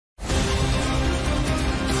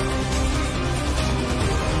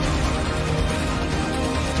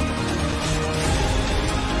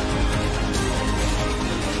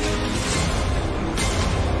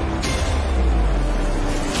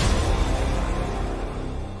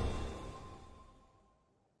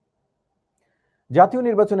জাতীয়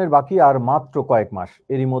নির্বাচনের বাকি আর মাত্র কয়েক মাস।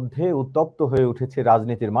 এরই মধ্যে উত্তপ্ত হয়ে উঠেছে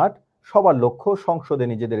রাজনীতির মাঠ। সবার লক্ষ্য সংসদে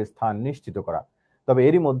নিজেদের স্থান নিশ্চিত করা। তবে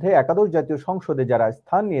এরই মধ্যে একাদশ জাতীয় সংসদে যারা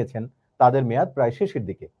স্থান নিয়েছেন তাদের মেয়াদ প্রায় শেষের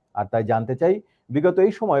দিকে। আর তাই জানতে চাই, বিগত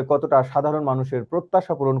এই সময় কতটা সাধারণ মানুষের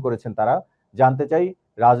প্রত্যাশা পূরণ করেছেন তারা। জানতে চাই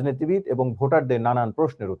রাজনীতিবিদ এবং ভোটারদের নানান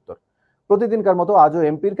প্রশ্নের উত্তর। প্রতিদিনকার মতো আজও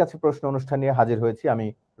এমপির কাছে প্রশ্ন অনুষ্ঠান নিয়ে হাজির হয়েছি আমি,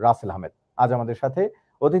 রাসেল আহমেদ। আজ আমাদের সাথে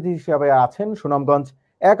অতিথি হিসেবে আছেন সুনামগঞ্জ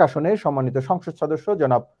এক আসনে সম্মানিত সংসদ সদস্য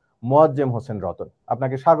জনাব মোয়াজ্জেম হোসেন রতন।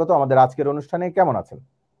 আপনাকে স্বাগত আমাদের আজকের অনুষ্ঠানে। কেমন আছেন?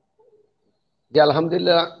 জি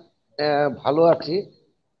আলহামদুলিল্লাহ, ভালো আছি।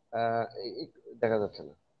 দেখা যাচ্ছে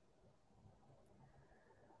না।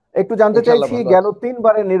 একটু জানতে ইনশাল্লাহ চাইছি, ভালো গেল আছি।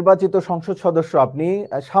 3বারের নির্বাচিত সংসদ সদস্য আপনি,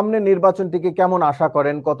 সামনের নির্বাচনটিকে কেমন আশা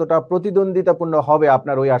করেন? কতটা প্রতিদ্বন্দ্বিতাপূর্ণ হবে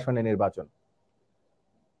আপনার ওই আসনে নির্বাচন?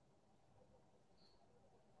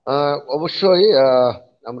 অবশ্যই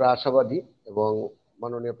আমরা আশাবাদী এবং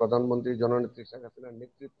মাননীয় প্রধানমন্ত্রী জননেত্রী শেখ হাসিনার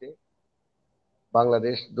নেতৃত্বে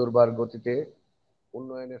বাংলাদেশ দুর্বার গতিতে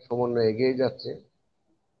উন্নয়নের সমন্বয়ে এগিয়ে যাচ্ছে।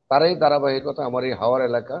 তারই ধারাবাহিকতা আমার এই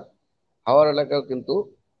হাওয়ার এলাকাও কিন্তু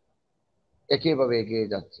একইভাবে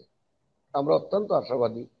এগিয়ে যাচ্ছে। আমরা অত্যন্ত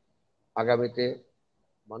আশাবাদী আগামীতে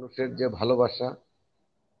মানুষের যে ভালোবাসা,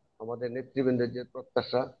 আমাদের নেতৃবৃন্দের যে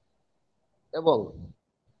প্রত্যাশা এবং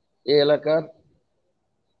এই এলাকার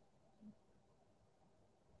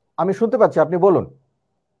আমি শুনতে পাচ্ছি, আপনি বলুন।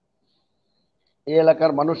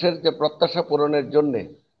 মানুষের যে প্রত্যাশা পূরণের জন্য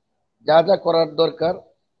যা যা করার দরকার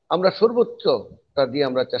আমরা সর্বোচ্চটা দিয়ে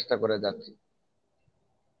আমরা চেষ্টা করে যাচ্ছি।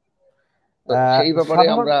 তো সেই ব্যাপারে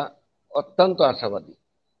সাধারণ আমরা অত্যন্ত আশাবাদী।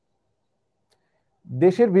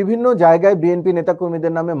 দেশের বিভিন্ন জায়গায় বিএনপি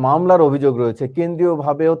নেতাকর্মীদের নামে মামলার অভিযোগ রয়েছে। কেন্দ্রীয়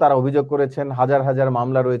ভাবেও তারা অভিযোগ করেছেন, হাজার হাজার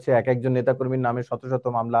মামলা রয়েছে, এক একজন নেতাকর্মীর নামে শত শত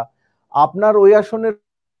মামলা। আপনার ওই আসনের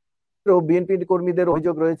বিএনপি কর্মীদের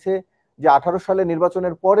অভিযোগ রয়েছে যে 18 সালে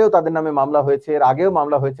নির্বাচনের পরেও তাদের নামে মামলা হয়েছে, এর আগেও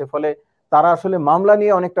মামলা হয়েছে, ফলে তারা আসলে মামলা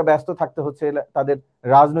নিয়ে অনেকটা ব্যস্ত থাকতে হচ্ছে তাদের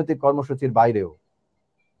রাজনৈতিক কর্মসূচির বাইরেও।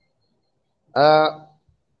 আহ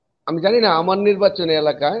আমি জানি না আমার নির্বাচনী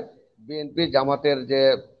এলাকায় বিএনপি জামাতের যে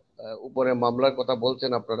উপরে মামলার কথা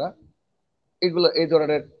বলছেন আপনারা, এগুলো এই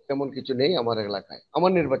ধরনের তেমন কিছু নেই আমার এলাকায়।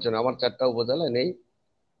 আমার নির্বাচনে আমার 4টা উপজেলায় নেই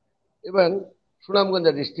এবং সুনামগঞ্জ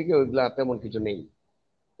ডিস্ট্রিক্টে ওইগুলা তেমন কিছু নেই।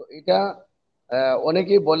 তো এটা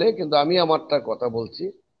অনেকেই বলে, কিন্তু আমি আমারটা কথা বলছি।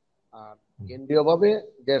 আর কেন্দ্রীয়ভাবে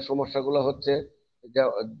যে সমস্যাগুলো হচ্ছে,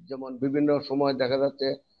 যেমন বিভিন্ন সময় দেখা যাচ্ছে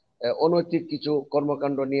অনৈতিক কিছু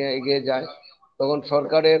কর্মকাণ্ড নিয়ে এগিয়ে যায়, তখন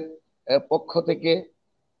সরকারের পক্ষ থেকে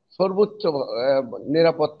সর্বোচ্চ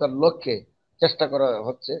নিরাপত্তার লক্ষ্যে চেষ্টা করা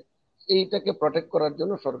হচ্ছে। এইটাকে প্রটেক্ট করার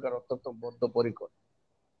জন্য সরকার অত্যন্ত বদ্ধপরিকর।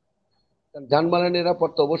 যানবাহনের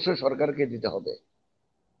নিরাপত্তা অবশ্যই সরকারকে দিতে হবে।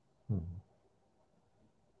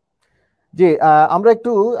 জি, আমরা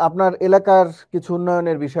একটু আপনার এলাকার কিছু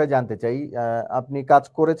উন্নয়নের বিষয়ে জানতে চাই। আপনি কাজ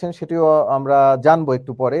করেছেন সেটিও আমরা জানবো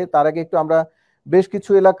একটু পরে। তার আগে একটু আমরা বেশ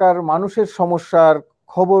কিছু এলাকার মানুষের সমস্যার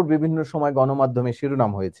খবর বিভিন্ন সময় গণমাধ্যমে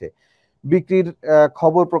শিরোনাম হয়েছে। বিক্রির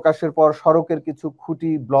খবর প্রকাশের পর সড়কের কিছু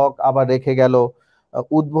খুঁটি ব্লক আবার রেখে গেল,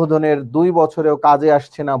 উদ্বোধনের 2 বছরেও কাজে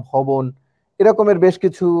আসছে না ভবন, এরকমের বেশ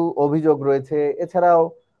কিছু অভিযোগ রয়েছে। এছাড়াও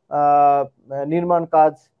আহ নির্মাণ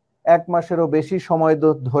কাজ 1 মাসেরও বেশি সময়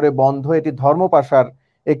ধরে বন্ধ। এটি ধর্মপাশার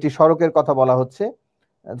একটি সড়কের কথা বলা হচ্ছে।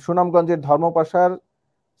 সুনামগঞ্জের ধর্মপাশার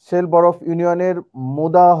সেলবরফ ইউনিয়নের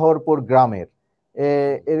মুদাহরপুর গ্রামের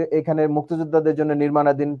এখানে মুক্তিযোদ্ধাদের জন্য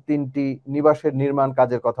নির্মাণাধীন 3টি নিবাসের নির্মাণ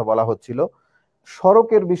কাজের কথা বলা হচ্ছিল।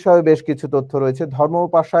 সড়কের বিষয়ে বেশ কিছু তথ্য রয়েছে।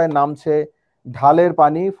 ধর্মপাশায় নামছে ঢালের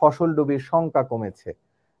পানি, ফসল ডুবির শঙ্কা কমেছে।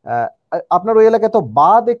 আপনার ওই এলাকায় তো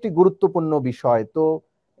বাঁধ একটি গুরুত্বপূর্ণ বিষয়। তো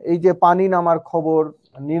এই যে পানি নামার খবর,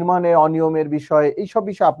 নির্মাণে অনিয়মের বিষয়, এইসব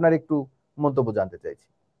বিষয়ে আপনার একটু মন্তব্য জানতে চাইছি।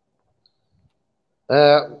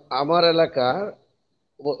 আমার এলাকার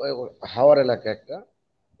হাওর এলাকা একটা,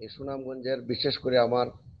 এই সুনামগঞ্জের বিশেষ করে আমার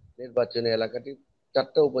নির্বাচনী এলাকাটি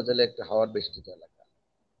 4টা উপজেলা একটা হাওর বেষ্টিত এলাকা।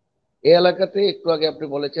 এই এলাকাতে একটু আগে আপনি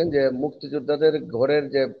বলেছেন যে মুক্তিযোদ্ধাদের ঘরের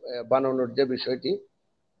যে বানানোর যে বিষয়টি,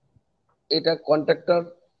 এটা কন্ট্রাক্টর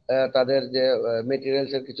তাদের যে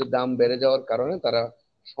মেটেরিয়ালস এর কিছু দাম বেড়ে যাওয়ার কারণে তারা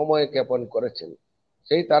সময় জ্ঞাপন করেছেন।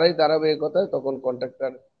 সেই তারাই ধারাবাহিকতায় তখন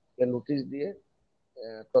কন্ট্রাক্টরকে নোটিশ দিয়ে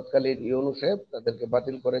তৎকালীন ইউনূস সাহেব তাদেরকে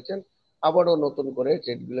বাতিল করেছেন। আবারও নতুন করে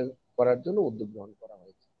সেগুলো করার জন্য উদ্যোগ গ্রহণ করা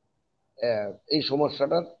হয়েছে। এই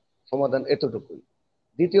সমস্যাটার সমাধান এতটুকুই।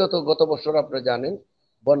 দ্বিতীয়ত, গত বছর আপনারা জানেন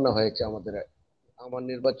বন্যা হয়েছে আমার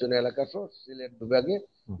নির্বাচনী এলাকা সহ সিলেট বিভাগে।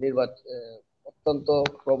 অত্যন্ত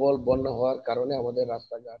প্রবল বন্যা হওয়ার কারণে আমাদের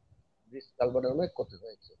রাস্তাঘাট, ব্রিজ কালভার্টের অনেক ক্ষতি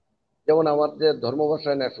হয়েছে। যেমন আমাদের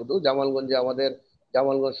ধর্মবাসায় না, শুধু জামালগঞ্জে, আমাদের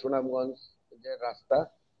জামালগঞ্জ সুনামগঞ্জ যে রাস্তা,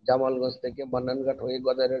 জামালগঞ্জ থেকে মান্নানঘাট হয়ে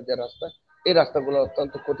গদারের যে রাস্তা, এই রাস্তাগুলো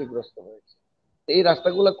অত্যন্ত ক্ষতিগ্রস্ত হয়েছে। এই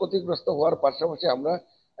রাস্তাগুলো ক্ষতিগ্রস্ত হওয়ার পাশাপাশি আমরা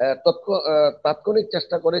তাৎক্ষণিক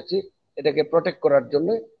চেষ্টা করেছি এটাকে প্রোটেক্ট করার জন্য।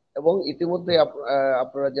 এবং ইতিমধ্যে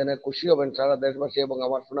আপনারা জেনে খুশি হবেন, সারা দেশবাসী এবং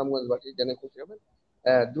আমার সুনামগঞ্জবাসী জেনে খুশি হবেন,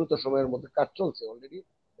 দ্রুত সময়ের মধ্যে কাজ চলছে, অলরেডি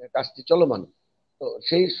কাজটি চলমান। তো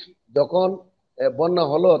যখন বন্যা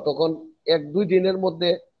হলো তখন 1-2 দিনের মধ্যে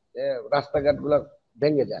রাস্তাঘাট গুলা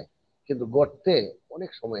ভেঙে যায়, কিন্তু গড়তে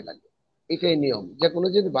অনেক সময় লাগে। এটাই নিয়ম, যে কোনো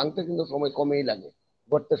জিনিস ভাঙতে কিন্তু সময় কমেই লাগে,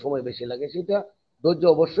 গড়তে সময় বেশি লাগে। সেটা ধৈর্য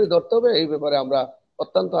অবশ্যই ধরতে হবে। এই ব্যাপারে আমরা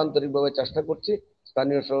অত্যন্ত আন্তরিকভাবে চেষ্টা করছি,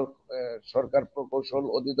 স্থানীয় সরকার প্রকৌশল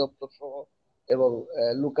অধিদপ্তর সহ এবং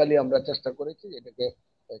লোকালি আমরা চেষ্টা করেছি এটাকে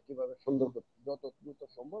কিভাবে সুন্দর যত দ্রুত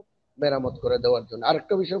সম্ভব মেরামত করে দেওয়ার জন্য।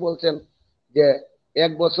 আরেকটা বিষয় বলছেন যে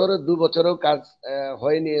 1 বছরে 2 বছরেও কাজ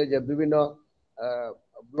হয়নি, যে বিভিন্ন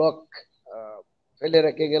ব্লক ফেলে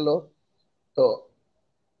রেখে গেল। তো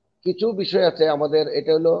কিছু বিষয় আছে আমাদের,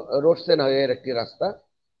 এটা হলো রোডসেন হাইওয়ের একটি রাস্তা,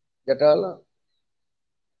 যেটা হলো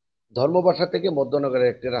ধর্মবাসা থেকে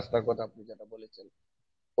মধ্যনগরের একটি রাস্তার কথা আপনি যেটা বলেছেন।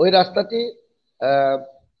 ওই রাস্তাটি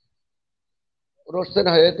রোডসেন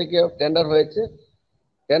হাইওয়ে থেকে টেন্ডার হয়েছে।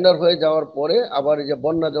 টেন্ডার হয়ে যাওয়ার পরে আবার এই যে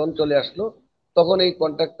বন্যা যখন চলে আসলো, তখন এই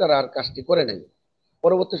কন্ট্রাক্টর আর কাজটি করে নেই।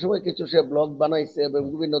 পরবর্তী সময় কিছু সে ব্লক বানাইছে এবং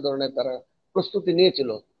বিভিন্ন ধরনের তারা প্রস্তুতি নিয়েছিল,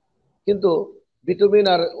 কিন্তু বিটুমিন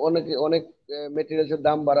আর অনেক অনেক মেটেরিয়ালসের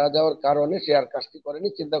দাম বাড়া যাওয়ার কারণে সে আর কাজটি করেনি।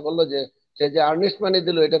 চিন্তা করলো যে সে যে আর্নেস্ট মানি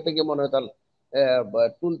দিল, এটা থেকে মনে হয় তার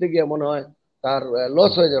তুলতে গিয়ে মনে হয় তার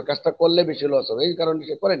লস হয়ে যাবে, কাজটা করলে বেশি লস হবে, এই কারণে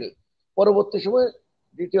সে করেনি। পরবর্তী সময়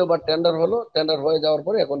দ্বিতীয়বার টেন্ডার হলো, টেন্ডার হয়ে যাওয়ার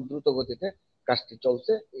পরে এখন দ্রুত গতিতে কাজটি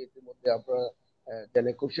চলছে। ইতিমধ্যে আপনারা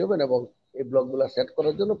জেনে খুশি হবেন এবং এই ব্লকগুলো সেট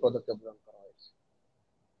করার জন্য পদক্ষেপ গ্রহণ করা হয়েছে।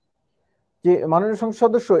 যে মাননীয় সংসদ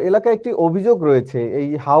সদস্য, এলাকায় একটি অভিযোগ রয়েছে, এই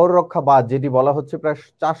হাওর রক্ষা বাঁধ যেটি বলা হচ্ছে, প্রায়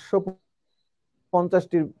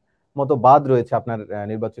 450টির মতো বাঁধ রয়েছে আপনার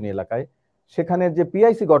নির্বাচনী এলাকায়। সেখানে যে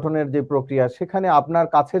পিআইসি গঠনের যে প্রক্রিয়া, সেখানে আপনার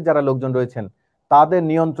কাছের যারা লোকজন রয়েছেন তাদের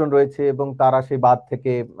নিয়ন্ত্রণ রয়েছে এবং তারা সেই বাঁধ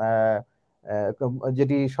থেকে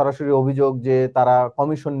যেটি সরাসরি অভিযোগ যে তারা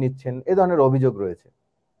কমিশন নিচ্ছেন, এ ধরনের অভিযোগ রয়েছে।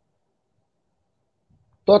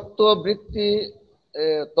 তথ্যবৃত্তি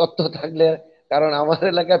তথ্য থাকলে, কারণ আমার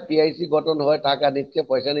এলাকায় পিআইসি গঠন হয়, টাকা নিচ্ছে,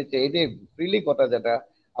 পয়সা নিচ্ছে, এটাই ফ্রিলি কথা, যেটা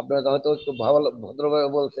আপনারা হয়তো একটু ভালো ভদ্রভাবে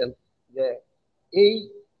বলছেন যে এই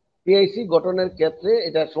পিআইসি গঠনের ক্ষেত্রে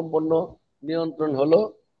এটা সম্পূর্ণ নিয়ন্ত্রণ হলো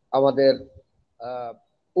আমাদের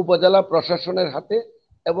উপজেলা প্রশাসনের হাতে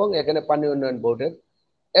এবং এখানে পানি উন্নয়ন বোর্ডের।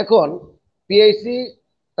 এখন পিআইসি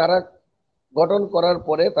তারা গঠন করার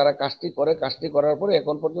পরে তারা কাজটি করে, কাজটি করার পরে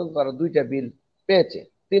এখন পর্যন্ত তারা 2টা বিল পেয়েছে,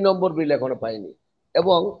 3 নম্বর বিল এখনো পায়নি।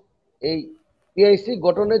 এবং এই পিআইসি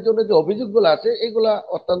গঠনের জন্য যে অভিযোগগুলো আছে এগুলা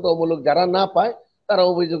অত্যন্ত অমূলক। যারা না পায় তারা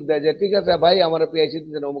অভিযোগ দেয় যে ঠিক আছে ভাই, আমার পিআইসি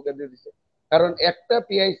দিতে অমুকে দিয়ে দিচ্ছে। কারণ একটা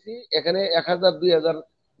পিআইসি এখানে 1000-2000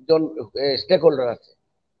 জন স্টেক হোল্ডার আছে,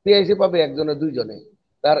 পিআইসি পাবে একজনে দুইজনে।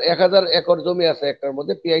 তার 1000 একর জমি আছে, একটার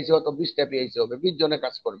মধ্যে পিআইসি হয়তো 20টা পিআইসি হবে, 20 জনে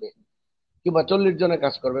কাজ করবে, কিংবা 40 জনে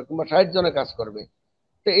কাজ করবে, কিংবা 60 জনে কাজ করবে।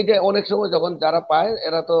 তো এটা অনেক সময় যখন যারা পায়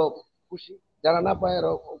এরা তো খুশি, যারা না পায়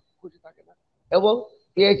এরা খুশি থাকে না। এবং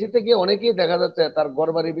পিআইসি থেকে অনেকেই দেখা যাচ্ছে তার ঘর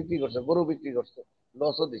বাড়ি বিক্রি করছে, গরু বিক্রি করছে,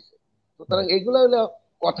 লসও দিচ্ছে। সুতরাং এইগুলো হলো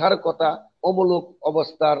কথার কথা, অমূলক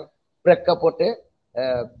অবস্থার প্রেক্ষাপটে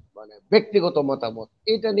মানে ব্যক্তিগত মতামত।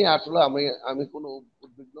 এটা নিয়ে আসলে আমি আমি কোনো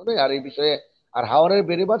উদ্বিগ্ন নই আর এই বিষয়ে। আর হাওরের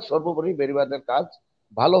বেড়িবাঁধ, সর্বোপরি বেড়িবাঁধের কাজ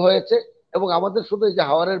ভালো হয়েছে। এবং আমাদের শুধু এই যে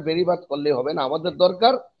হাওরের বেড়িবাঁধ করলেই হবে না, আমাদের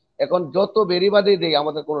দরকার এখন যত বেড়িবাঁধই দেই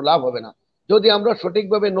আমাদের কোনো লাভ হবে না যদি আমরা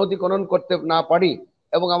সঠিকভাবে নদী খনন করতে না পারি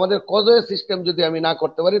এবং আমাদের কজওয়ে সিস্টেম যদি আমি না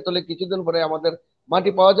করতে পারি, তাহলে কিছুদিন পরে আমাদের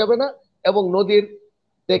মাটি পাওয়া যাবে না। এবং নদীর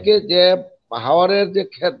থেকে যে হাওরের যে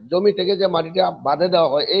জমি থেকে যে মাটিটা বাঁধে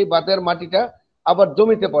দেওয়া হয়, এই বাঁধের মাটিটা আবার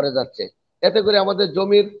জমিতে পড়ে যাচ্ছে। এতে করে আমাদের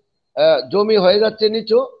জমি হয়ে যাচ্ছে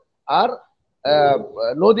নিচু আর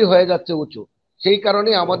নদী হয়ে যাচ্ছে উঁচু। সেই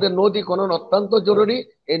কারণে আমাদের নদী খনন অত্যন্ত জরুরি।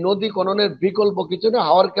 এই নদী খননের বিকল্প কিছু না।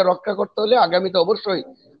 হাওরকে রক্ষা করতে হলে আগামীতে অবশ্যই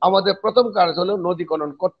আমাদের প্রথম কাজ হলো নদী খনন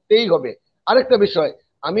করতেই হবে। আরেকটা বিষয়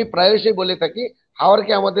আমি প্রায়শই বলে থাকি,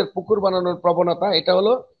 হাওরকে আমাদের পুকুর বানানোর প্রবণতা, এটা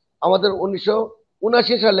হলো আমাদের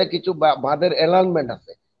 1979 সালে কিছু বাঁধের অ্যালাইনমেন্ট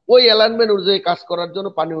আছে, ওই অ্যালাইনমেন্ট অনুযায়ী কাজ করার জন্য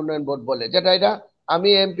পানি উন্নয়ন বোর্ড বলে, যেটা এটা আমি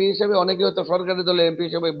এমপি হিসেবে, অনেকে হয়তো সরকারি দলের এমপি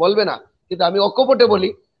হিসেবে বলবে না, কিন্তু আমি অকপটে বলি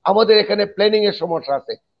আমাদের এখানে প্ল্যানিং এর সমস্যা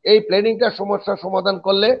আছে। এই প্ল্যানিংটা সমস্যা সমাধান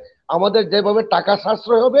করলে আমাদের যেভাবে টাকা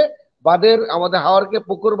সাশ্রয় হবে, বাদের আমাদের হাওরকে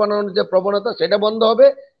পুকুর বানানোর যে প্রবণতা সেটা বন্ধ হবে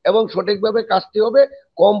এবং সঠিকভাবে কাজটি হবে,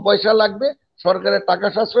 কম পয়সা লাগবে, সরকারের টাকা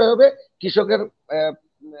সাশ্রয় হবে, কৃষকের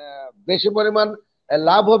বেশি পরিমাণ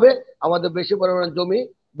লাভ হবে, আমাদের বেশি পরিমাণ জমি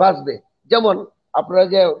বাঁচবে। যেমন আপনারা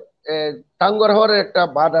যে টাঙ্গর হাওরের একটা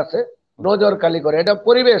বাঁধ আছে নজর কালী করে, এটা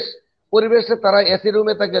পরিবেশ পরিবেশে তারা এসি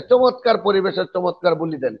রুমে থাকে, চমৎকার পরিবেশের চমৎকার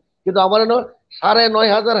বুলি দেন। কিন্তু আমার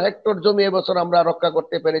 ৯,৫০০ হেক্টর জমি এবছর আমরা রক্ষা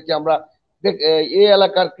করতে পেরেছি। আমরা এই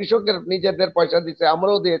এলাকার কৃষকের নিজেদের পয়সা দিচ্ছে,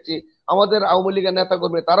 আমরাও দিয়েছি, আমাদের আওয়ামী লীগের নেতা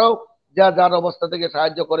কর্মী তারাও যার অবস্থা থেকে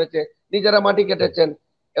সাহায্য করেছে, নিজেরা মাটি কেটেছেন।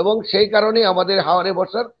 এবং সেই কারণেই আমাদের হাওরে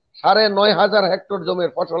বছর ৯,৫০০ হেক্টর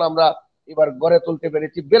জমির ফসল আমরা এবার গড়ে তুলতে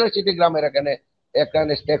পেরেছি। ৮২টি গ্রামের এখানে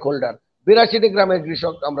এখানে স্টেক হোল্ডার, ৮২টি গ্রামের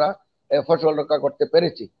কৃষক আমরা ফসল রক্ষা করতে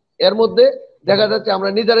পেরেছি। এর মধ্যে দেখা যাচ্ছে আমরা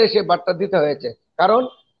নিজেরাই সেই বার্তা দিতে হয়েছে, কারণ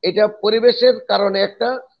এটা পরিবেশের কারণে একটা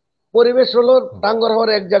পরিবেশ হলো টাঙ্গর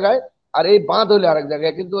হওয়ার এক জায়গায়, আর এই বাঁধ হলে আরেক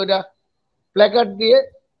জায়গায়, কিন্তু এটা প্ল্যাকার্ড দিয়ে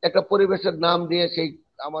একটা পরিবেশের নাম দিয়ে সেই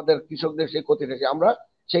আমাদের কৃষকদের সেই ক্ষতিটা আমরা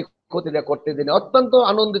সেই ক্ষতিটা করতে দিই না। অত্যন্ত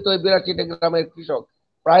আনন্দিত এই ৮২টি গ্রামের কৃষক,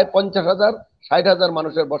 প্রায় ৫০,০০০ ৬০,০০০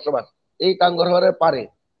 মানুষের বসবাস এই টাঙ্গরহরের পারে।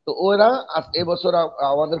 তো ওরা এবছর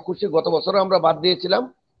আমাদের খুশি, গত বছর আমরা বাদ দিয়েছিলাম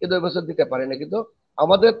কিন্তু এবছর দিতে পারেনি। কিন্তু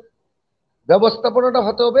আমাদের ব্যবস্থাপনাটা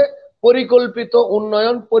হতে হবে পরিকল্পিত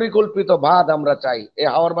উন্নয়ন, পরিকল্পিত বাঁধ আমরা চাই এই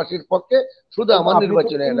হাওরবাসীর পক্ষে, শুধু আমার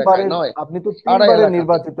নির্বাচনী এলাকায় নয়। আপনি তো ৩ বারের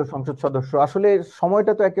নির্বাচিত সংসদ সদস্য, আসলে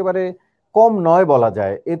সময়টা তো একেবারে কম নয় বলা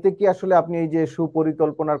যায়। এতে কি আসলে আপনি এই যে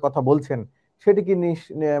সুপরিকল্পনার কথা বলছেন সেটি কি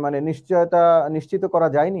মানে নিশ্চয়তা নিশ্চিত করা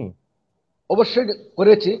যায়নি? অবশ্যই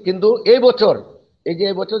করেছি, কিন্তু এই বছর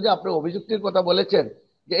এই বছর যে আপনি অভিযুক্তির কথা বলেছেন,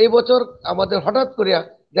 যে এই বছর আমাদের হঠাৎ করিয়া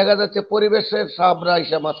দেখা যাচ্ছে পরিবেশের সাবরা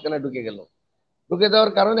এসে মাঝখানে ঢুকে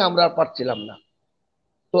দেওয়ার কারণে আমরা আর পারছিলাম না।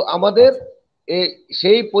 তো আমাদের এই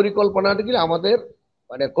সেই পরিকল্পনাটি আমাদের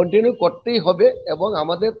মানে কন্টিনিউ করতেই হবে। এবং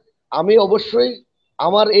আমি অবশ্যই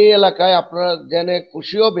আমার এই এলাকায় আপনারা জেনে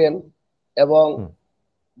খুশি হবেন, এবং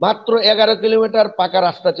মাত্র ১১ কিলোমিটার পাকা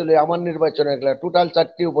রাস্তা চলে আমার নির্বাচনের এলাকায়, টোটাল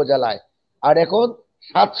 ৪টি উপজেলায়। আর এখন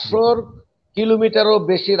 ৭০০ কিলোমিটারও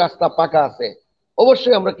বেশি রাস্তা পাকা আছে।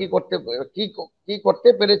 অবশ্যই আমরা কি করতে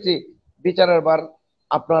পেরেছি বিচারের বার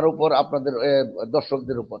আপনার উপর, আপনাদের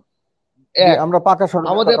দর্শকদের উপর। আমরা পাকা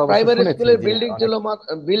সড়কের আমাদের কথা অবশ্য প্রাইমারি শুনেছি স্কুলের যে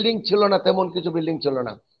বিল্ডিং ছিল না, তেমন কিছু বিল্ডিং ছিল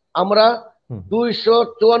না। আমরা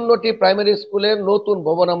 ২৫৪টি প্রাইমারি স্কুলের নতুন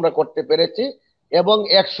ভবন আমরা করতে পেরেছি, এবং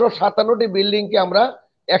 ১৫৭টি বিল্ডিং কে আমরা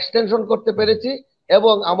এক্সটেনশন করতে পেরেছি,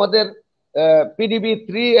 এবং আমাদের পিডিবি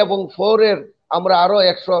 3 এবং 4 এর আমরা আরো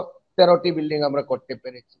 ১১৩টি বিল্ডিং আমরা করতে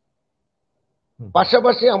পেরেছি।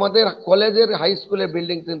 পাশাপাশি আমাদের কলেজের হাই স্কুলের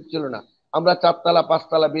বিল্ডিং ছিল না, আমরা ৪তলা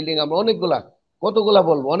 ৫তলা বিল্ডিং আমরা কতগুলা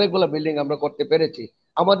বলবো, অনেকগুলা বিল্ডিং আমরা করতে পেরেছি।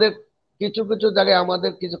 আমাদের কিছু কিছু জায়গায়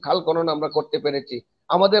আমাদের কিছু খাল খনন আমরা করতে পেরেছি।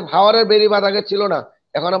 আমাদের হাওরের বেড়িবাঁধ আগে ছিল না,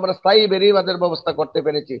 এখন আমরা স্থায়ী বেড়িবাঁধের ব্যবস্থা করতে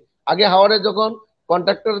পেরেছি। আগে হাওরে যখন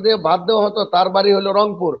কন্ট্রাক্টর দিয়ে বাঁধ দেওয়া হতো, তার বাড়ি হলো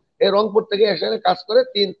রংপুর, এই রংপুর থেকে এসে কাজ করে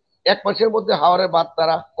 ১ মাসের মধ্যে হাওরের বাঁধ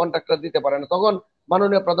তারা কন্ট্রাক্টর দিতে পারে না। তখন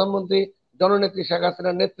মাননীয় প্রধানমন্ত্রী জননেত্রী শেখ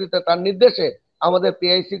হাসিনার নেতৃত্বে, তার নির্দেশে আমাদের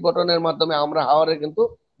পিআইসি গঠনের মাধ্যমে আমরা হাওরে কিন্তু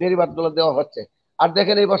বেড়িবাঁধ গুলো দেওয়া হচ্ছে। আর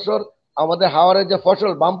দেখেন এই বছর আমাদের হাওরের যে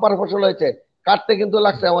ফসল, বাম্পার ফসল হয়েছে, কাটতে কিন্তু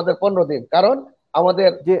লাগছে আমাদের ১৫ দিন, কারণ আমাদের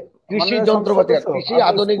যে কৃষি যন্ত্রপাতি, কৃষি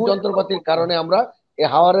আধুনিক যন্ত্রপাতির কারণে আমরা এই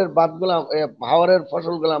হাওরের বাঁধগুলো, হাওরের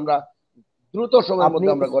ফসলগুলো আমরা দ্রুত সময়ের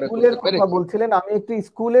মধ্যে আমরা গড়ে তুলতে পেরেছি। বলছিলেন, আমি একটি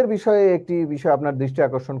স্কুলের বিষয়ে একটি বিষয় আপনার দৃষ্টি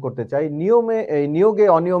আকর্ষণ করতে চাই। নিয়োগে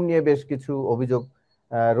অনিয়ম নিয়ে বেশ কিছু অভিযোগ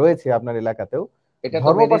রয়েছে আপনার এলাকাতেও।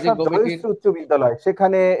 ধর্মপাশা জয়শ্রী উচ্চ বিদ্যালয়,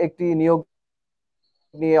 সেখানে একটি নিয়োগ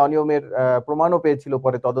নিয়ে অনিয়মের প্রমাণও পেয়েছিল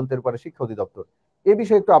পরে তদন্তের পরে শিক্ষা অধিদপ্তর। এ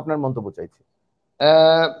বিষয়ে একটু আপনার মন্তব্য চাইছি।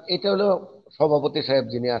 এটা হলো সভাপতি সাহেব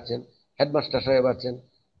যিনি আছেন, হেডমাস্টার সাহেব আছেন,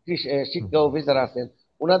 শিক্ষা অফিসার আছেন,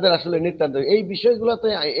 ওনাদের আসলে নিতান্ত এই বিষয়গুলোতে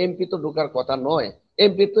এমপি তো ঢোকার কথা নয়,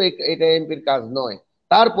 এমপি তো এটা এমপির কাজ নয়।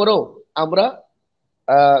 তারপরেও আমরা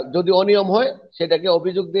যদি অনিয়ম হয় সেটাকে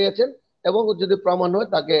অভিযোগ দিয়েছেন, এবং যদি প্রমাণ হয়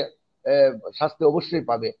তাকে শাস্তি অবশ্যই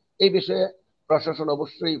পাবে। এই বিষয়ে প্রশাসন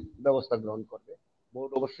অবশ্যই ব্যবস্থা গ্রহণ করবে,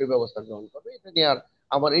 বোর্ড অবশ্যই ব্যবস্থা গ্রহণ করবে। এটা নিয়ে আর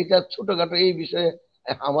আমার এইটা ছোটখাটো এই বিষয়ে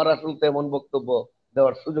আমার আসলে তেমন বক্তব্য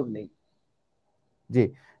দেওয়ার সুযোগ নেই। জি,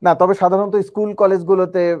 না, তবে সাধারণত স্কুল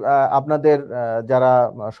কলেজগুলোতে আপনাদের যারা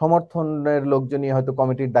সমর্থনের লোকজনই হয়তো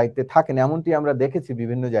কমিটির দায়িত্বে থাকেন, এমনটি আমরা দেখেছি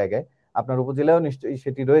বিভিন্ন জায়গায়। আপনার উপজেলায়ও নিশ্চয়ই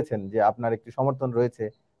সেটি রয়েছেন যে আপনার একটি সমর্থন রয়েছে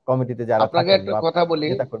কমিটিতে যারা আপনাকে থাকেন একটা বা কথা বলি,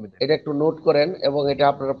 এটা একটু নোট করেন এবং এটা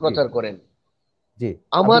আপনারা প্রচার করেন। জি,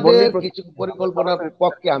 আমাদের কিছু পরিকল্পনার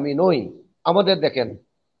পক্ষে আমি নই। আমাদের দেখেন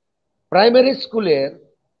প্রাইমারি স্কুলের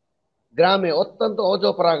গ্রামে অত্যন্ত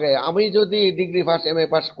অজপ্রাগে, আমি যদি ডিগ্রি পাস এমএ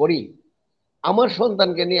পাস করি, আমার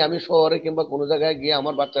সন্তানকে নিয়ে আমি শহরে কিংবা কোনো জায়গায় গিয়ে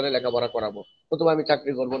আমার বাচ্চারা লেখাপড়া করাবো, অথবা আমি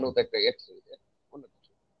চাকরি করবো না, একটা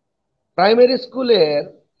প্রাইমারি স্কুলের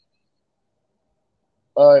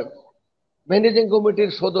ম্যানেজিং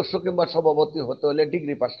কমিটির সদস্য কিংবা সভাপতি হতে হলে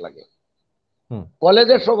ডিগ্রি পাস লাগে,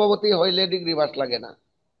 কলেজের সভাপতি হইলে ডিগ্রি পাস লাগে না।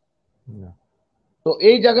 তো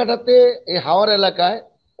এই জায়গাটাতে এই হাওর এলাকায়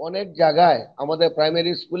অনেক জায়গায় আমাদের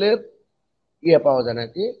প্রাইমারি স্কুলের ইয়ে পাওয়া যায়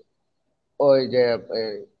নাকি, ওই যে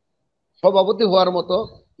সভাপতি হওয়ার মতো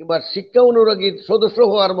কিংবা শিক্ষা অনুরাগীর সদস্য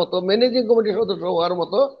হওয়ার মতো, ম্যানেজিং কমিটির সদস্য হওয়ার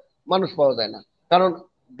মতো মানুষ পাওয়া যায় না। কারণ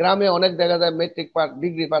গ্রামে অনেক দেখা যায় মেট্রিক পাস,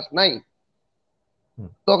 ডিগ্রি পাস নাই।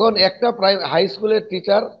 তখন একটা হাই স্কুলের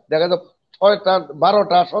টিচার দেখা যায় 6টা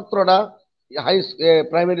 12টা 17টা হাই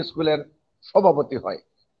প্রাইমারি স্কুলের সভাপতি হয়।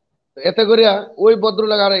 তো এতে করে ওই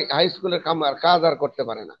ভদ্রলোক আর হাই স্কুলের কাজ আর করতে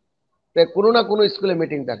পারে না। কোনো না কোনো স্কুলে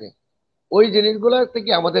মিটিং থাকে। ওই জিনিসগুলো থেকে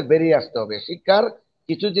আমাদের বেরিয়ে আসতে হবে। শিক্ষার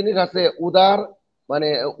কিছু জিনিস আছে উদার, মানে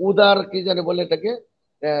উদার কি জানে বলে এটাকে,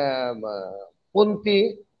 পন্থী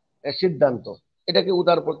সিদ্ধান্ত। এটাকে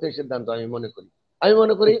উদারপন্থী সিদ্ধান্ত আমি মনে করি।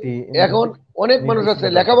 একটি এখন অনেক মানুষ আছে নির্দেশনা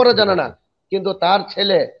দরকার লেখাপড়া সঠিক জানে না, আছে। কিন্তু তার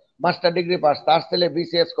ছেলে মাস্টার ডিগ্রি পাস, তার ছেলে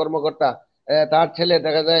বিসিএস কর্মকর্তা, তার ছেলে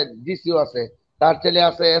দেখা যায় ডিসিও আছে, তার ছেলে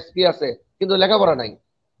আছে এসপি আছে, কিন্তু লেখাপড়া নাই।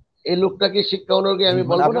 এই লোকটাকে শিক্ষা অনুরাগী জি, আমি মানে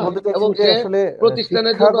বলবো আপনি না। বলতে এবং চাইছেন যে সে আসলে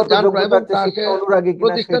প্রতিষ্ঠানের জন্য শিক্ষাগত জানতো এবং যোগ্যতার চেয়ে তা সে শিক্ষা অনুরাগী কিনা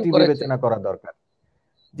প্রতিষ্ঠান সেটি করেছে। বিবেচনা করা দরকার।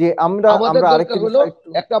 যে আমরা আমাদের আমরা দরকার আরেকটি হলো বিষয় একটু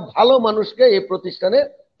একটা ভালো মানুষকে এই প্রতিষ্ঠানে,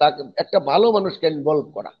 তাকে একটা ভালো মানুষকে ইনভলভ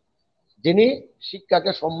করা, যিনি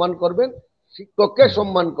শিক্ষাকে সম্মান করবেন, শিক্ষককে হুম,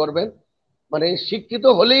 সম্মান করবেন। মানে শিক্ষিত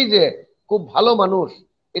হলেই যে খুব ভালো মানুষ,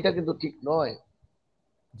 এটা কিন্তু ঠিক নয়।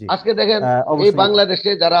 জি, আজকে দেখেন এই অবশ্যই।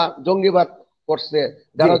 বাংলাদেশে যারা জঙ্গিবাদ করছে,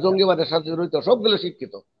 জি, যারা জঙ্গিবাদের সাথে জড়িত, সবগুলো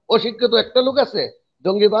শিক্ষিত। অশিক্ষিত একটা লোক আছে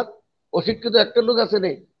জঙ্গিবাদ, অশিক্ষিত একটা লোক আছে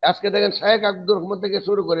নেই। আজকে দেখেন শায়েখ আব্দুর রহমান থেকে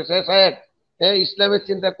শুরু করে সে শায়েখ, ইসলামের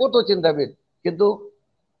চিন্তা কত চিন্তাবিদ, কিন্তু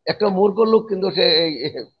একটা মূর্খ লোক কিন্তু সে এই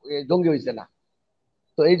জঙ্গি হয়েছে না।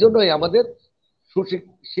 তো এই হুম, জন্যই আমাদের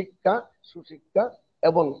শিক্ষা, সুশিক্ষা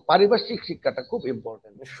এবং পারিপার্শ্বিক শিক্ষাটা খুব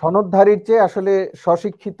ইম্পর্টেন্ট। সনদধারীর চেয়ে আসলে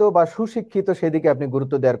স্বশিক্ষিত বা সুশিক্ষিত সেদিকে আপনি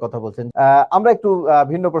গুরুত্ব দেওয়ার কথা বলছেন। আমরা একটু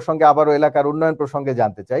ভিন্ন প্রসঙ্গে আবারও এলাকার উন্নয়ন প্রসঙ্গে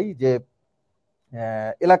জানতে চাই যে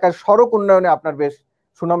এলাকার সড়ক উন্নয়নে আপনার বেশ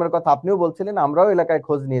সুনামের কথা আপনিও বলছিলেন, আমরাও এলাকায়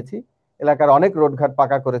খোঁজ নিয়েছি। এলাকার অনেক রোডঘাট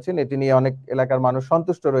পাকা করেছেন, এটি নিয়ে অনেক এলাকার মানুষ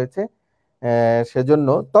সন্তুষ্ট রয়েছে। সেজন্য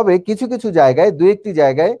তবে কিছু কিছু জায়গায়, দু একটি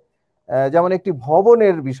জায়গায়, যেমন একটি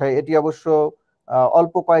ভবনের বিষয়, এটি অবশ্য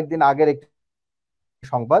অল্প কয়েকদিন আগের একটি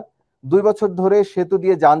সংবাদ। 2 বছর ধরে সেতু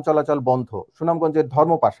দিয়ে যান চলাচল বন্ধ, সুনামগঞ্জের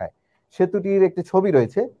ধর্মপাশায়। সেতুটির একটি ছবি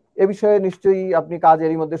রয়েছে। এ বিষয়ে নিশ্চয়ই আপনি কাজ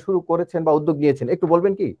এরই মধ্যে শুরু করেছেন বা উদ্যোগ নিয়েছেন, একটু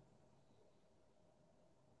বলবেন কি?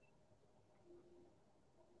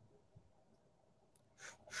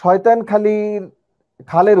 শয়তানখালীর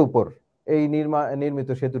খালের উপর এই নির্মিত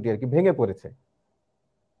সেতুটি আর কি ভেঙে পড়েছে।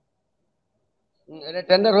 এটা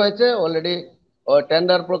টেন্ডার হয়েছে অলরেডি,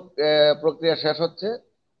 টেন্ডার প্রক্রিয়া শেষ হচ্ছে।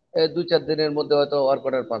 2-4 দিনের মধ্যে হয়তো ওয়ার্ক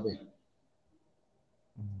অর্ডার পাবে।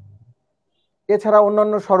 এছাড়া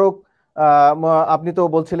অন্যান্য সড়ক, আপনি তো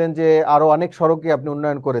বলছিলেন যে আরো অনেক সড়কই আপনি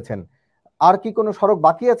উন্নয়ন করেছেন। আর কি কোনো সড়ক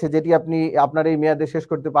বাকি আছে যেটি আপনি আপনার এই মেয়াদে শেষ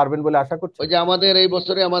করতে পারবেন বলে আশা ওই করছেন? যে আমাদের এই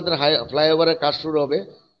বছরে আমাদের ফ্লাইওভারের কাজ শুরু হবে।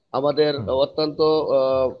 আমাদের হুম, অত্যন্ত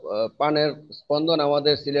প্রাণের স্পন্দন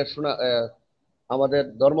আমাদের সিলেট আমাদের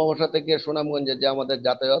ধর্মবসা থেকে সুনামগঞ্জের যে আমাদের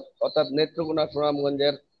যাতায়াত, অর্থাৎ নেত্রকোনা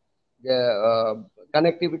সুনামগঞ্জের যে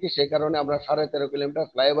কানেক্টিভিটি, সেই কারণে আমরা 13.5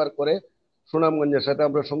 কিলোমিটার ফ্লাইওভার করে সুনামগঞ্জের সাথে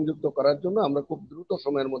আমরা সংযুক্ত করার জন্য আমরা খুব দ্রুত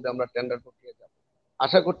সময়ের মধ্যে আমরা টেন্ডার প্রক্রিয়া যাব।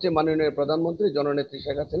 আশা করছি মাননীয় প্রধানমন্ত্রী জননেত্রী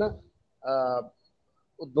শেখ হাসিনা আহ,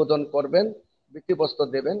 উদ্বোধন করবেন, ভিত্তিপ্রস্তর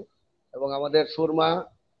দেবেন। এবং আমাদের সুরমা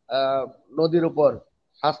আহ, নদীর উপর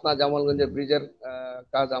হাসনা জামালগঞ্জের ব্রিজের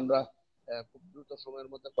কাজ আমরা খুব দ্রুত সময়ের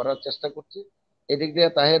মধ্যে করার চেষ্টা করছি। এদিক দিয়ে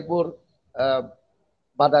তাহেরপুর আহ,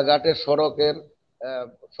 বাদাঘাটের আহ,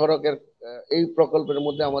 সড়কের এই প্রকল্পের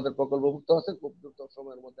মধ্যে আমাদের প্রকল্পভুক্ত আছে। খুব দ্রুত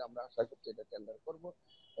সময়ের মধ্যে আমরা আশা করছি এটা টেন্ডার করব।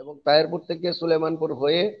 এবং তাহেরপুর থেকে সুলেমানপুর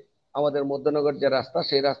হয়ে আমাদের মধ্যনগর যে রাস্তা,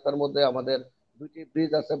 সেই রাস্তার মধ্যে আমাদের দুইটি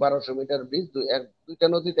ব্রিজ আছে, 1200 মিটার ব্রিজ, দুইটা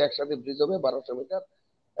নদীতে একসাথে ব্রিজ হবে 1200 মিটার।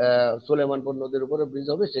 সুলেমানপুর নদীর উপরে ব্রিজ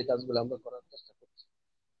হবে, সেই কাজগুলো আমরা করার চেষ্টা করছি।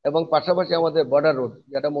 এবং পাশাপাশি আমাদের বর্ডার রোড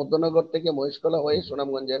যেটা মধ্যনগর থেকে মহেশখোলা হয়ে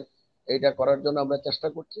সুনামগঞ্জের, এইটা করার জন্য আমরা চেষ্টা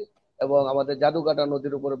করছি। এবং আমাদের জাদুঘাটা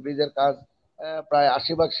নদীর উপর ব্রিজের কাজ প্রায়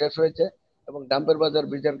 80 ভাগ শেষ হয়েছে। এবং ডাম্পের বাজার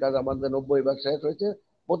ব্রিজের কাজ আমাদের 90 ভাগ শেষ হয়েছে।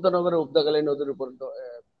 মধ্যনগরের উদ্যাগালী নদীর উপর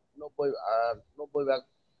 90 ভাগ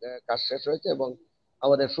কাজ শেষ হয়েছে। এবং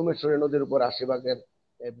আমাদের সুমেশ্বরী নদীর উপর 80 ভাগের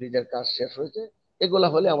ব্রিজের কাজ শেষ হয়েছে। এগুলা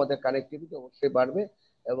হলে আমাদের কানেক্টিভিটি অবশ্যই বাড়বে।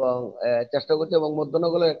 এবং চেষ্টা করছি। এবং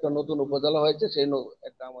মধ্যনগরের একটা নতুন উপজেলা হয়েছে, সেই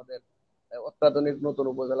একটা আমাদের অত্যাধুনিক নতুন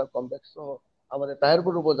উপজেলা কমপ্লেক্স সহ আমাদের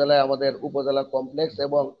তাহিরপুর উপজেলায় আমাদের উপজেলা কমপ্লেক্স।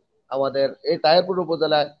 এবং আমাদের এই তাহিরপুর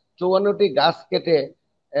উপজেলায়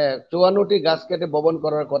 54টি গাছ কেটে ভবন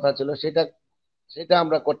করার কথা ছিল, সেটা সেটা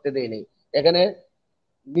আমরা করতে দেইনি। এখানে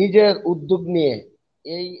নিজের উদ্যোগ নিয়ে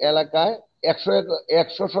এই এলাকায়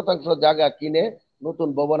 100% জায়গা কিনে নতুন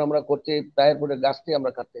ভবন আমরা করছি। তাহিরপুরের গাছটি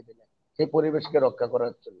আমরা কাটতে দিই না, সেই পরিবেশকে রক্ষা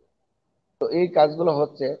করার জন্য। তো এই কাজগুলো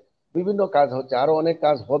হচ্ছে, বিভিন্ন কাজ হচ্ছে, আরো অনেক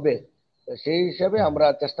কাজ হবে। সেই হিসাবে হুম, আমরা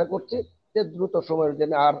চেষ্টা করছি যে দ্রুত সময়ের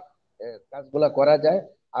জন্য আর কাজগুলা করা যায়।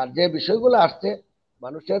 আর যে বিষয়গুলো আসছে,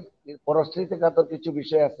 মানুষের পরিস্থিতিগত কিছু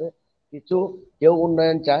বিষয় আছে, কিছু কেউ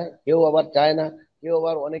উন্নয়ন চায়, কেউ আবার চায় না, কেউ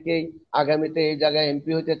আবার অনেকেই আগামীতে এই জায়গায়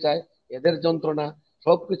এমপি হতে চায়, এদের যন্ত্রণা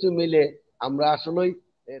সবকিছু মিলে আমরা আসলেই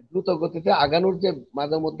দ্রুত গতিতে আগানোর যে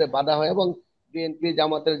মাঝে মধ্যে বাধা হয়, এবং বিএনপি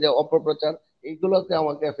জামাতের যে অপপ্রচার, এইগুলোতে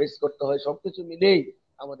আমাকে ফেস করতে হয়, সবকিছু মিলেই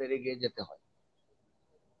আমাদের এগিয়ে যেতে হয়।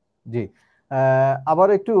 জি। আবার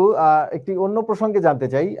একটু একটি অন্য প্রসঙ্গে জানতে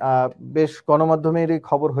চাই। বেশ গণমাধ্যমের এই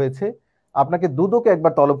খবর হয়েছে আপনাকে দুদক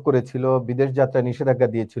একবার তলব করেছিল, বিদেশ যাত্রা নিষেধাজ্ঞা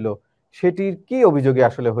দিয়েছিল। সেটির কি অভিযোগে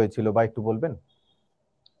আসলে হয়েছিল বা একটু বলবেন?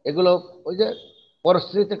 এগুলো ওই যে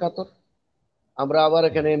পরিস্থিতিতে কাতর, আমরা আবার হুম,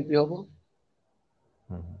 এখানে এমপি হব,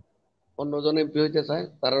 হুম, অন্যজন এমপি হইতে চায়,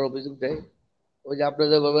 তারা অভিযোগ দেয়। ওই যে আপনি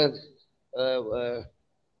যেভাবে আহ, আহ,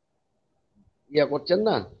 ইয়া করছেন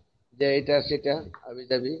না, যে এটা সেটা আমি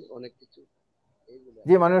যাবি অনেক কিছু, এইগুলো আর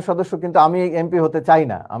জি, কি। মাননীয় সদস্য, কিন্তু আমি এমপি হতে চাই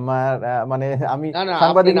না। আমার মানে আমি না না, আপনি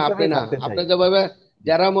সাংবাদিক না, আপনি হিসেবেই না, থাকতে চাই। আপনি যেভাবে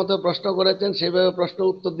যারা মতো প্রশ্ন করেছেন সেভাবে প্রশ্ন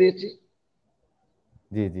উত্তর দিয়েছি,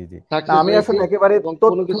 জি, জি, জি। না, সাকসেস আমি হয়েছি, আসলে একেবারে এবং কোনো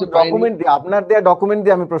তথ্য কিছু পাইনি। ডকুমেন্ট দিয়ে, আপনার দেয়া ডকুমেন্ট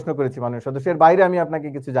দিয়ে আমি প্রশ্ন করেছি মাননীয় সদস্য, এর বাইরে আমি আপনাকে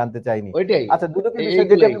কিছু জানতে চাইনি। ওইটাই, আচ্ছা, দুদকের বিষয়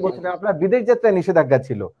যেটি এইগুলাই। আপনি বলছিলেন, আপনার বিদেশ যাত্রায় নিষেধাজ্ঞা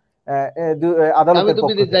ছিল আমি আদালতের তো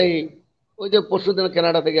পক্ষ বিদেশ থেকে। যাই, ওই যে পরশুদিন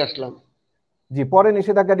কানাডা থেকে আসলাম। জি, পরে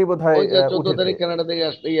নিষেধাজ্ঞাটি বোধহয় ওই যে 14 তারিখ উঠেছে। কানাডা থেকে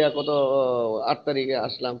আসলে, ইয়া কত, 8 তারিখে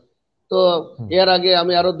আসলাম। তো হুম, এর আগে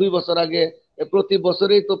আমি আরো 2 বছর আগে প্রতি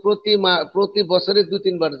বছরই তো প্রতি বছরে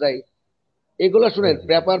 2-3 বার যাই। এগুলা হুম, শুনেন, হুম,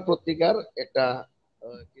 পেপার পত্রিকার একটা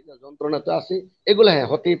কি না, যন্ত্রণা তো আছে। এগুলা হ্যাঁ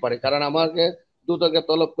হতেই পারে, কারণ আমাকে দুদকে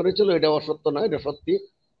তলব করেছিল, এটা অসত্য নয়, এটা সত্যি।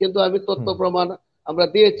 কিন্তু আমি তথ্য হুম, প্রমাণ আমরা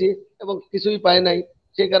দিয়েছি, এবং কিছুই পাই নাই।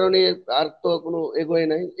 সে কারণে আর তো কোনো এগোয়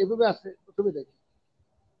নাই, এভাবে আছে, অসুবিধা কি?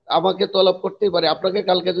 আমাকে তলব করতেই পারে। আপনাকে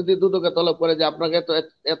কালকে যদি দুদকে তলব করে যে আপনাকে তো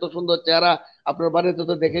এত সুন্দর চেহারা, আপনার বাড়িতে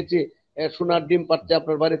তো দেখেছি সোনার ডিম পাচ্ছে,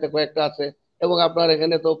 আপনার বাড়িতে কয়েকটা আছে, এবং আপনার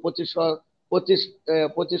এখানে তো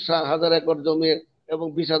 25,000 একর জমি এবং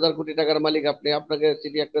 20,000 কোটি টাকার মালিক আপনি, আপনাকে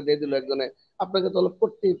চিঠি একটা দিয়ে দিল একজনে, আপনাকে তলব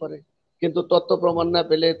করতেই পারে। কিন্তু তথ্য প্রমাণ না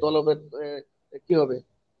পেলে তলবের কি হবে?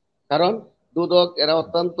 কারণ দুদক এরা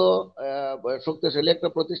অত্যন্ত শক্তিশালী একটা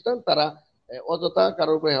প্রতিষ্ঠান, তারা অযথা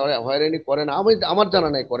কারোর উপরে হয়রানি করে না, আমি আমার জানা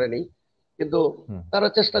নাই করেনি। কিন্তু হুম। তারা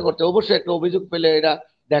চেষ্টা করছে, অবশ্যই একটা অভিযোগ পেলে এরা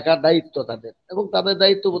দেখার দায়িত্ব তাদের, এবং তাদের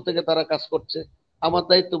দায়িত্ববোধ থেকে তারা কাজ করছে। আমার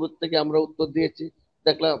দায়িত্ববোধ থেকে আমরা উত্তর দিয়েছি,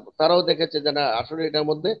 দেখলাম তারাও দেখেছে যে না, আসলে এটার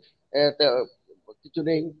মধ্যে কিছু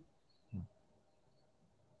নেই।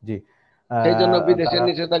 জি। সেই জন্য বিদেশের তারা,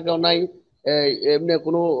 নিষেধাজ্ঞাও নাই, এমনি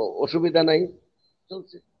কোনো অসুবিধা নাই,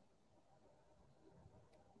 চলছে।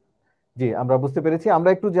 জি, আমরা বুঝতে পেরেছি। আমরা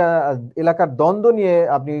একটু যা এলাকার দ্বন্দ্ব নিয়ে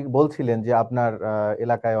আপনি বলছিলেন যে আপনার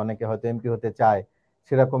এলাকায় অনেকে হয়তো এমপি হতে চায়,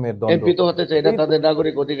 সেরকমের দ্বন্দ্ব। এমপি তো হতে চাই, এটা সেই তাদের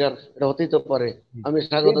নাগরিক অধিকার, এটা হতেই তো পারে। আমি সেই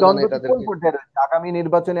স্বাগত জানাই দ্বন্দ্বটি কোন তাদেরকে। পর্যায়ে রয়েছে? আগামী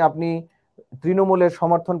নির্বাচনে আপনি তৃণমূলের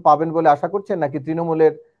সমর্থন পাবেন বলে আশা করছেন, নাকি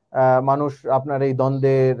তৃণমূলের মানুষ আপনার এই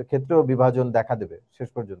দ্বন্দ্বের ক্ষেত্রেও বিভাজন দেখা দেবে শেষ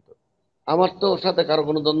পর্যন্ত? আমার তো ওর সাথে কারো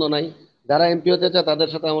কোনো দ্বন্দ্ব নাই, যারা এমপি হতে চায় তাদের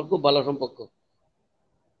সাথে আমার খুব ভালো সম্পর্ক।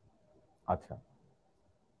 আচ্ছা।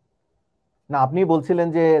 না, আপনি বলছিলেন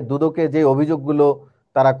যে দুদকে যে অভিযোগগুলো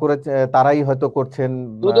তারা করেছে, তারাই হয়তো করছেন,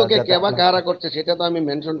 দুদকে যাতে কে বা আপনার। কারা করছে সেটা তো আমি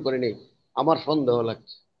মেনশন করিনি, আমার সন্দেহ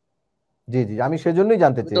লাগছে। জি, জি, আমি সেজন্যই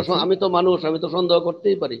জানতে চেয়েছি। আমি তো মানুষ, আমি তো সন্দেহ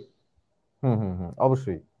করতেই পারি, হুম, হুম, হুম,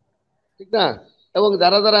 অবশ্যই। ঠিক না? এবং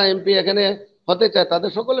যারা যারা এমপি এখানে হতে চায়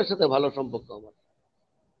তাদের সকলের সাথে ভালো সম্পর্ক আমার।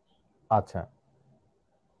 আচ্ছা।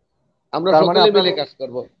 আমরা তার মানে সকলে আপনার, মিলে কাজ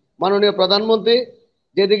করব। মাননীয় প্রধানমন্ত্রী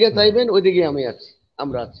যেদিকে হুম, চাইবেন ওইদিকে আমি আছি,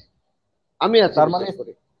 আমরা আছি, আমি আছি তার মানে বিশেষ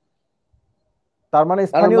করে। তার মানে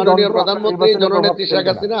কারণ স্থানীয় মাননীয় দ্বন্দ্ব আপনার প্রধানমন্ত্রী নির্বাচনে প্রভাব জননেত্রী শেখ ফেলবে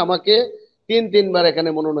না। হাসিনা আমাকে 3-3 বার এখানে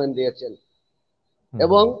মনোনয়ন দিয়েছেন, হুম,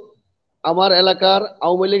 এবং হুম, আমার এলাকার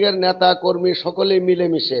আওয়ামী লীগের নেতা কর্মী সকলেই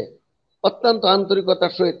মিলেমিশে অত্যন্ত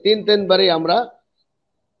আন্তরিকতার সহিত 3-3 বারই আমরা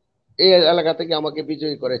এই এলাকা থেকে আমাকে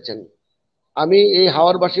বিজয়ী করেছেন। আমি এই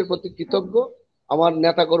হাওড়বাসীর প্রতি কৃতজ্ঞ, আমার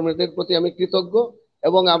নেতা কর্মীদের প্রতি আমি কৃতজ্ঞ।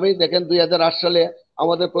 এবং আমি দেখেন 2008 সালে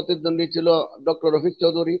আমাদের প্রতিদ্বন্দ্বী ছিল ডক্টর রফিক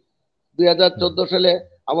চৌধুরী, দুই হাজার হুম, চোদ্দ সালে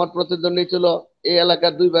আমার প্রতিদ্বন্দ্বী ছিল, এই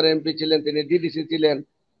এলাকার 2 বার এমপি ছিলেন, তিনি ডিডিসি ছিলেন,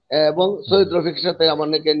 এবং হুম, শহীদ রফিকের সাথে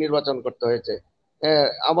আমাদেরকে নির্বাচন করতে হয়েছে।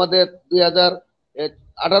 আমাদের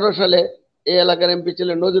 2018 সালে এই এলাকার এমপি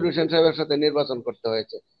ছিলেন নজরুল হোসেন সাহেবের সাথে নির্বাচন করতে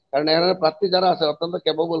হয়েছে, কারণ এখানে প্রার্থী যারা আছে অত্যন্ত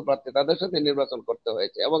ক্যাপেবল প্রার্থী, তাদের সাথে নির্বাচন করতে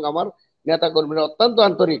হয়েছে। এবং আমার নেতা কর্মীরা অত্যন্ত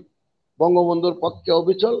আন্তরিক, বঙ্গবন্ধুর পক্ষে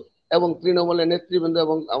অবিচল, এবং তৃণমূলের নেতৃবৃন্দ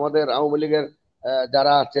এবং আমাদের আওয়ামী লীগের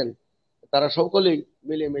যারা আছেন তারা সকলেই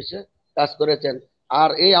মিলেমিশে কাজ করেছেন। আর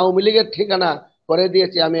এই আওয়ামী লীগের ঠিকানা করে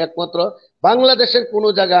দিয়েছি আমি একমাত্র, বাংলাদেশের কোন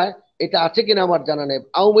জায়গায় এটা আছে কিনা আমার জানা নেই,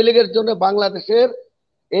 আওয়ামী লীগের জন্য বাংলাদেশের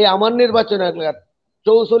এই আমার নির্বাচনী এলাকার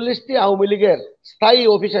 44টি আওয়ামী লীগের স্থায়ী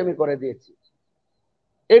অফিস আমি করে দিয়েছি।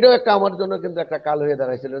 এটাও একটা আমার জন্য কিন্তু একটা কাল হয়ে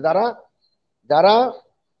দাঁড়াইছিল। যারা যারা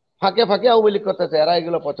ফাঁকে ফাঁকে আওয়ামী লীগ করতেছে এরা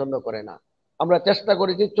এগুলো পছন্দ করে না। আমরা চেষ্টা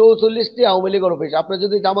করেছি 44টি আওয়ামী লীগের অফিস। আপনি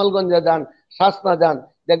যদি জামালগঞ্জে যান, শাসনা যান,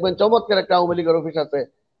 দেখবেন চমৎকার একটা আওয়ামী লীগের অফিস আছে।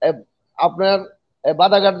 আপনার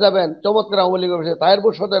বাদাঘাট যাবেন, চমৎকার আওয়ামী লীগের অফিস আছে।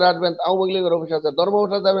 তাহিরপুর সদরে আসবেন, আওয়ামী লীগের অফিস আছে।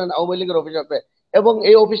 ধর্মঘাটা যাবেন, আওয়ামী লীগের অফিস আছে। এবং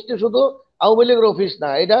এই অফিসটি শুধু আওয়ামী লীগের অফিস না,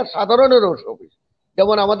 এটা সাধারণের অফিস।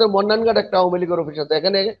 যেমন আমাদের মন্নানঘাট একটা আওয়ামী লীগের অফিস আছে।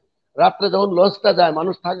 এখানে রাত্রে যখন লঞ্চটা যায়,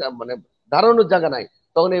 মানুষ থাকা মানে দাঁড়ানোর জায়গা নাই,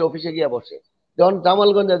 তখন এই অফিসে গিয়ে বসে। যখন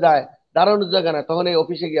জামালগঞ্জে যায়, দাঁড়ানোর জায়গা নাই, তখন এই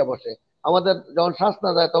অফিসে গিয়ে বসে। আমাদের যখন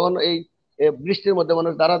শাসনা যায়, তখন এই বৃষ্টির মধ্যে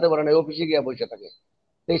মানুষ দাঁড়াতে পারে না, এই অফিসে গিয়ে বসে থাকে।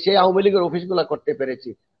 সেই আওয়ামী লীগের অফিসগুলো করতে পেরেছি।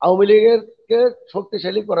 আওয়ামী লীগের কে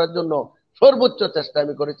শক্তিশালী করার জন্য সর্বোচ্চ চেষ্টা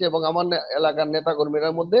আমি করেছি, এবং আমার এলাকার নেতা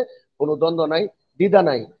কর্মীদের মধ্যে কোনো দ্বন্দ্ব নাই, দ্বিধা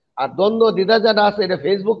নাই। আর দ্বন্দ্ব দ্বিধা যারা আছে, এটা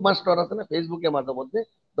ফেসবুক মাস্টার আছে না, ফেসবুকে মাঝে মধ্যে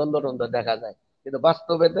দ্বন্দ্ব দ্বন্দ্ব দেখা যায়, কিন্তু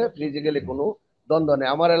বাস্তবেতে ফিজিক্যালি কোনো দ্বন্দ্ব নেই।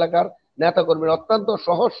 আমার এলাকার নেতা কর্মীরা অত্যন্ত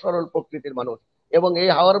সহজ সরল প্রকৃতির মানুষ, এবং এই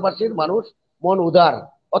হাওরবাসীর মানুষ মন উদার,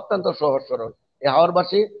 অত্যন্ত সহজ সরল। এই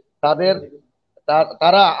হাওরবাসী তাদের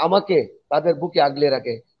তারা আমাকে তাদের বুকে আগলে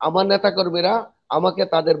রাখে, আমার নেতা কর্মীরা আমাকে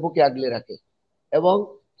তাদের বুকে আগলে রাখে। এবং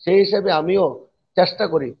সেই হিসেবে আমিও চেষ্টা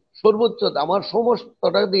করি সর্বোচ্চ, আমার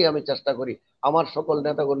সমস্তটা দিয়ে আমি চেষ্টা করি আমার সকল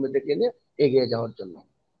নেতা কর্মীদেরকে নিয়ে এগিয়ে যাওয়ার জন্য।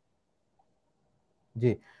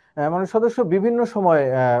 জি, মানে সদস্য বিভিন্ন সময়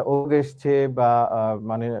অভিযোগ এসছে বা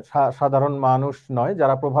মানে সাধারণ মানুষ নয়,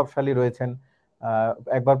 যারা প্রভাবশালী রয়েছেন,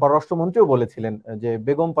 একবার পররাষ্ট্রমন্ত্রীও বলেছিলেন যে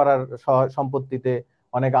বেগম পাড়ার সম্পত্তিতে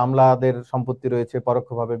অনেক আমলাদের সম্পত্তি রয়েছে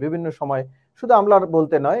পরোক্ষভাবে বিভিন্ন সময়। শুধু আমলার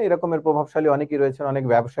বলতে নয়, এরকমের প্রভাবশালী অনেকেই রয়েছেন, অনেক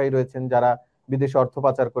ব্যবসায়ী রয়েছেন যারা বিদেশে অর্থ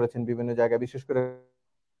পাচার করেছেন বিভিন্ন জায়গায়, বিশেষ করে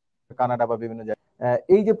কানাডা বা বিভিন্ন জায়গায়।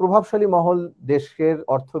 এই যে প্রভাবশালী মহল দেশের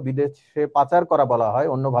অর্থ বিদেশে পাচার করা বলা হয়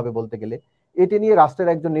অন্যভাবে বলতে গেলে, এটি নিয়ে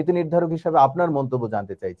রাষ্ট্রের একজন নীতি নির্ধারক হিসেবে আপনার মন্তব্য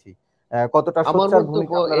জানতে চাইছি। কতটা আমার সোচ্চার মন্তব্য,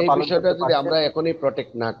 ভূমিকা আপনারা এই পালন বিষয়টা করতে যদি পারছেন? আমরা এখনই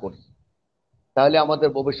প্রটেক্ট না করি, তাহলে আমাদের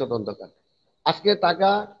ভবিষ্যৎ অন্ধকার। আজকে টাকা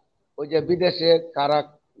ওই যে বিদেশে কারা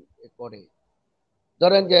করে,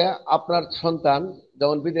 ধরেন যে আপনার সন্তান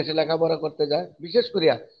যখন বিদেশে লেখাপড়া করতে যায়, বিশেষ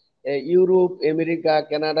করিয়া ইউরোপ, আমেরিকা,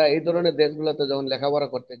 কানাডা এই ধরনের দেশগুলোতে যখন লেখাপড়া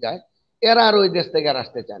করতে যায়, এরা আর ওই দেশ থেকে আর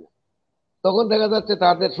আসতে চায় না। তখন দেখা যাচ্ছে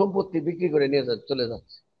তাদের সম্পত্তি বিক্রি করে নিয়ে চলে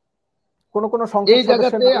যাচ্ছে। কোন কোন সংসদ এই সদস্যের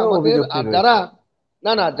জায়গাতে নামেও আমাদের, অভিযোগটি আর রয়েছে। যারা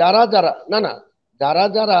না না যারা যারা না না যারা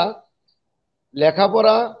যারা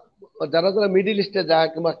লেখাপড়া, যারা যারা মিডিল ইস্টে যায়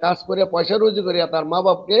কিংবা কাজ করে পয়সা রুজি করে তার মা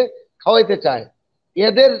বাপকে খাওয়াইতে চায়,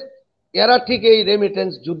 এদের এরা ঠিক এই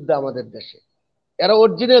রেমিটেন্স যোদ্ধা আমাদের দেশে, এরা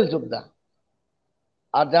অরিজিনাল যোদ্ধা।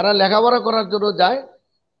 আর যারা লেখাপড়া করার জন্য যায়,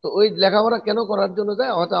 তো ওই লেখাপড়া কেন করার জন্য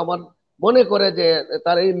যায়, হয়তো আমার মনে করে যে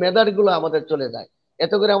তার এই মেধাগুলো আমাদের চলে যায়।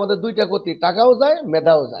 এত করে আমাদের দুইটা ক্ষতি, টাকাও যায়,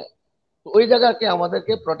 মেধাও যায়। তো ওই জায়গাকে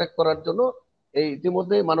আমাদেরকে প্রটেক্ট করার জন্য এই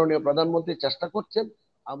ইতিমধ্যে মাননীয় প্রধানমন্ত্রী চেষ্টা করছেন।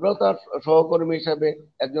 আমরাও তার সহকর্মী হিসেবে,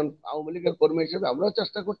 একজন আওয়ামী লীগের কর্মী হিসেবে আমরাও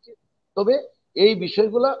চেষ্টা করছি। তবে এই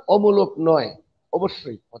বিষয়গুলা অমূলক নয়,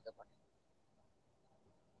 অবশ্যই হতে পারে।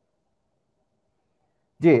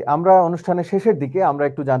 জি, আমরা অনুষ্ঠানের শেষের দিকে আমরা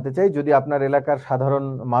একটু জানতে চাই, যদি আপনার এলাকার সাধারণ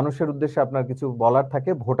মানুষের উদ্দেশ্যে আপনার কিছু বলার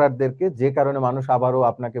থাকে ভোটারদেরকে, যে কারণে মানুষ আবারও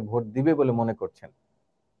আপনাকে ভোট দিবে বলে মনে করছেন।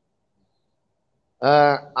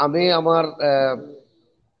 আমি আমার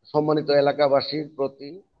সম্মানিত এলাকাবাসীর প্রতি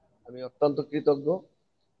আমি অত্যন্ত কৃতজ্ঞ।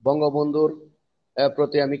 বঙ্গবন্ধুর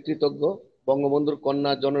প্রতি আমি কৃতজ্ঞ। বঙ্গবন্ধুর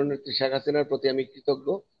কন্যা জননেত্রী শেখ হাসিনার প্রতি আমি কৃতজ্ঞ।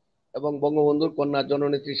 এবং বঙ্গবন্ধুর কন্যা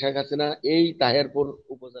জননেত্রী শেখ হাসিনা এই তাহেরপুর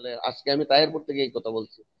উপজেলায়, আজকে আমি তাহেরপুর থেকে এই কথা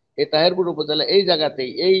বলছি, এই তাহেরপুর উপজেলা এই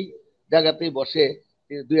জায়গাতেই বসে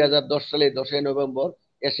 2010 সালে 10ই নভেম্বর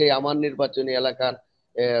এসে আমার নির্বাচনী এলাকার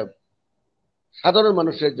আহ, সাধারণ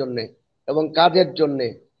মানুষের জন্য এবং কাজের জন্য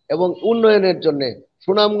এবং উন্নয়নের জন্য,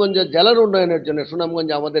 সুনামগঞ্জের জেলার উন্নয়নের জন্য,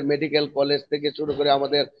 সুনামগঞ্জে আমাদের মেডিকেল কলেজ থেকে শুরু করে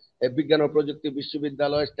আমাদের বিজ্ঞান ও প্রযুক্তি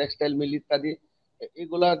বিশ্ববিদ্যালয়, টেক্সটাইল মিল ইত্যাদি,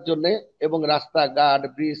 এগুলার জন্য, এবং রাস্তাঘাট,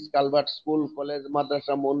 ব্রিজ, কালভার্ট, স্কুল, কলেজ,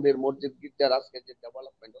 মাদ্রাসা, মন্দির, মসজিদ, গির্জার আজকে যে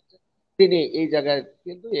ডেভেলপমেন্ট হচ্ছে, তিনি এই জায়গায়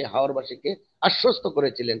কিন্তু এই হাওরবাসীকে আশ্বস্ত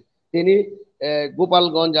করেছিলেন। তিনি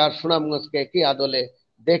গোপালগঞ্জ আর সুনামগঞ্জকে একই আদলে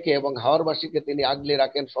দেখে এবং হাওরবাসীকে তিনি আগলে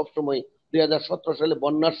রাখেন সবসময়। 2017 সালে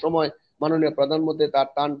বন্যার সময় মাননীয় প্রধানমন্ত্রী তার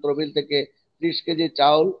টান তহবিল থেকে 30 কেজি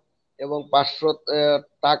চাউল এবং 500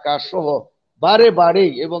 টাকা সহ বারে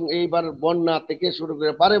বারেই, এবং এইবার বন্যা থেকে শুরু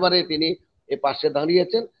করে বারে বারে তিনি এ পাশে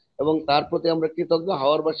দাঁড়িয়েছেন, এবং তার প্রতি আমরা কৃতজ্ঞ,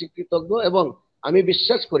 হাওরবাসী কৃতজ্ঞ। এবং আমি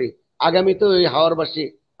বিশ্বাস করি আগামীতে ওই হাওরবাসী,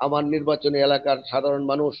 আমার নির্বাচনী এলাকার সাধারণ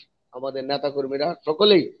মানুষ, আমাদের নেতাকর্মীরা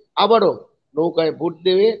সকলেই আবারও নৌকায় ভোট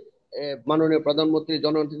দেবে মাননীয় প্রধানমন্ত্রী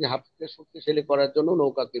জননেত্রীর হাতকে শক্তিশালী করার জন্য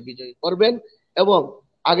নৌকাকে বিজয়ী করবেন। এবং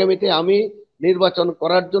আগামীতে আমি নির্বাচন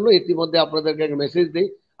করার জন্য ইতিমধ্যে আপনাদেরকে মেসেজ দিই,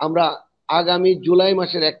 আমরা আগামী জুলাই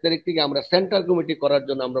মাসের 1 তারিখ থেকে আমরা সেন্টার কমিটি করার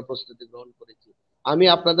জন্য আমরা প্রস্তুতি গ্রহণ করেছি। আমি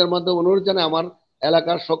আপনাদের মাধ্যমে অনুরোধ জানাই, আমার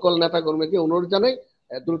এলাকার সকল নেতা কর্মীকে অনুরোধ জানাই,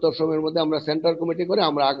 দ্রুত সময়ের মধ্যে আমরা সেন্টার কমিটি করে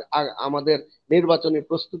আমরা আমাদের নির্বাচনী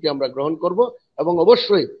প্রস্তুতি আমরা গ্রহণ করব এবং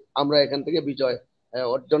অবশ্যই আমরা এখান থেকে বিজয়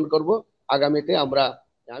অর্জন করব। আগামীতে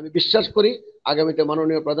আমি বিশ্বাস করি আগামীতে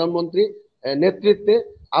মাননীয় প্রধানমন্ত্রী নেতৃত্বে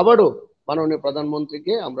আবারও মাননীয়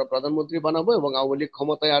প্রধানমন্ত্রীকে আমরা প্রধানমন্ত্রী বানাবো এবং আওয়ামী লীগ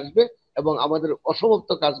ক্ষমতায় আসবে এবং আমাদের অসমাপ্ত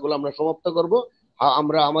কাজগুলো আমরা সমাপ্ত করব।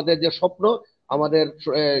 আমরা আমাদের যে স্বপ্ন, আমাদের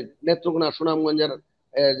নেত্রকোনা সুনামগঞ্জের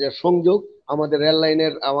যে সংযোগ, আমাদের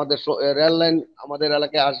রেল লাইন আমাদের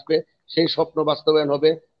এলাকায় আসবে, সেই স্বপ্ন বাস্তবায়ন হবে।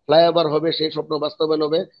 ফ্লাইওভার হবে, সেই স্বপ্ন বাস্তবায়ন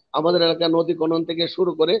হবে। আমাদের এলাকার নদী খনন থেকে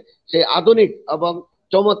শুরু করে সেই আধুনিক এবং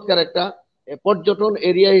চমৎকার একটা পর্যটন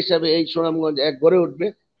এরিয়া হিসেবে এই সুনামগঞ্জ এক গড়ে উঠবে।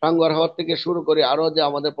 টাঙ্গুয়ার হাওর থেকে শুরু করে আরো যে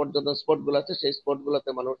আমাদের পর্যটন স্পট গুলো আছে, সেই স্পট গুলোতে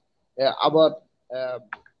মানুষ আবার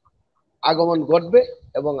আগমন ঘটবে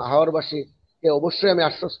এবং হাওরবাসীকে অবশ্যই আমি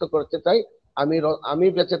আশ্বস্ত করতে চাই, আমি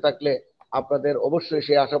বেঁচে থাকলে আপনাদের অবশ্যই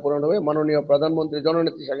সেই আশা পূরণ হবে। মাননীয় প্রধানমন্ত্রী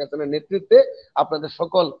জননেত্রী শেখ হাসিনার নেতৃত্বে আপনাদের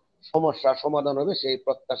সকল সমস্যা সমাধান হবে সেই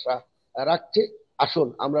প্রত্যাশা রাখছি। আসুন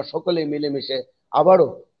আমরা সকলেই মিলেমিশে আবারও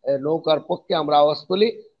নৌকার পক্ষে আমরা আওয়াজ তুলি,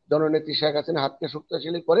 জননেত্রী শেখ হাসিনা হাতকে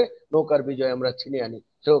শক্তিশালী করে নৌকার বিজয় আমরা ছিনিয়ে আনি।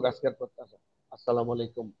 সেও আজকের প্রত্যাশা। আসসালামু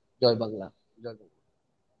আলাইকুম। জয় বাংলা। জয় বাংলা।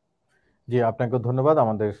 জি, আপনাকে ধন্যবাদ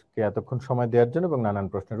আমাদেরকে এতক্ষণ সময় দেওয়ার জন্য এবং নানান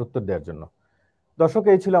প্রশ্নের উত্তর দেওয়ার জন্য। দর্শক,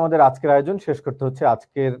 এই ছিল আমাদের আজকের আয়োজন। শেষ করতে হচ্ছে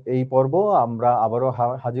আজকের এই পর্ব। আমরা আবারও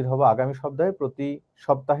হাজির হব আগামী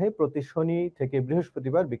সপ্তাহে, প্রতি শনি থেকে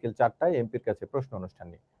বৃহস্পতিবার বিকেল 4টায় এমপির কাছে প্রশ্ন অনুষ্ঠান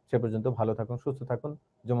নিয়ে। সে পর্যন্ত ভালো থাকুন, সুস্থ থাকুন,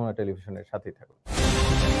 যমুনা টেলিভিশনের সাথেই থাকুন।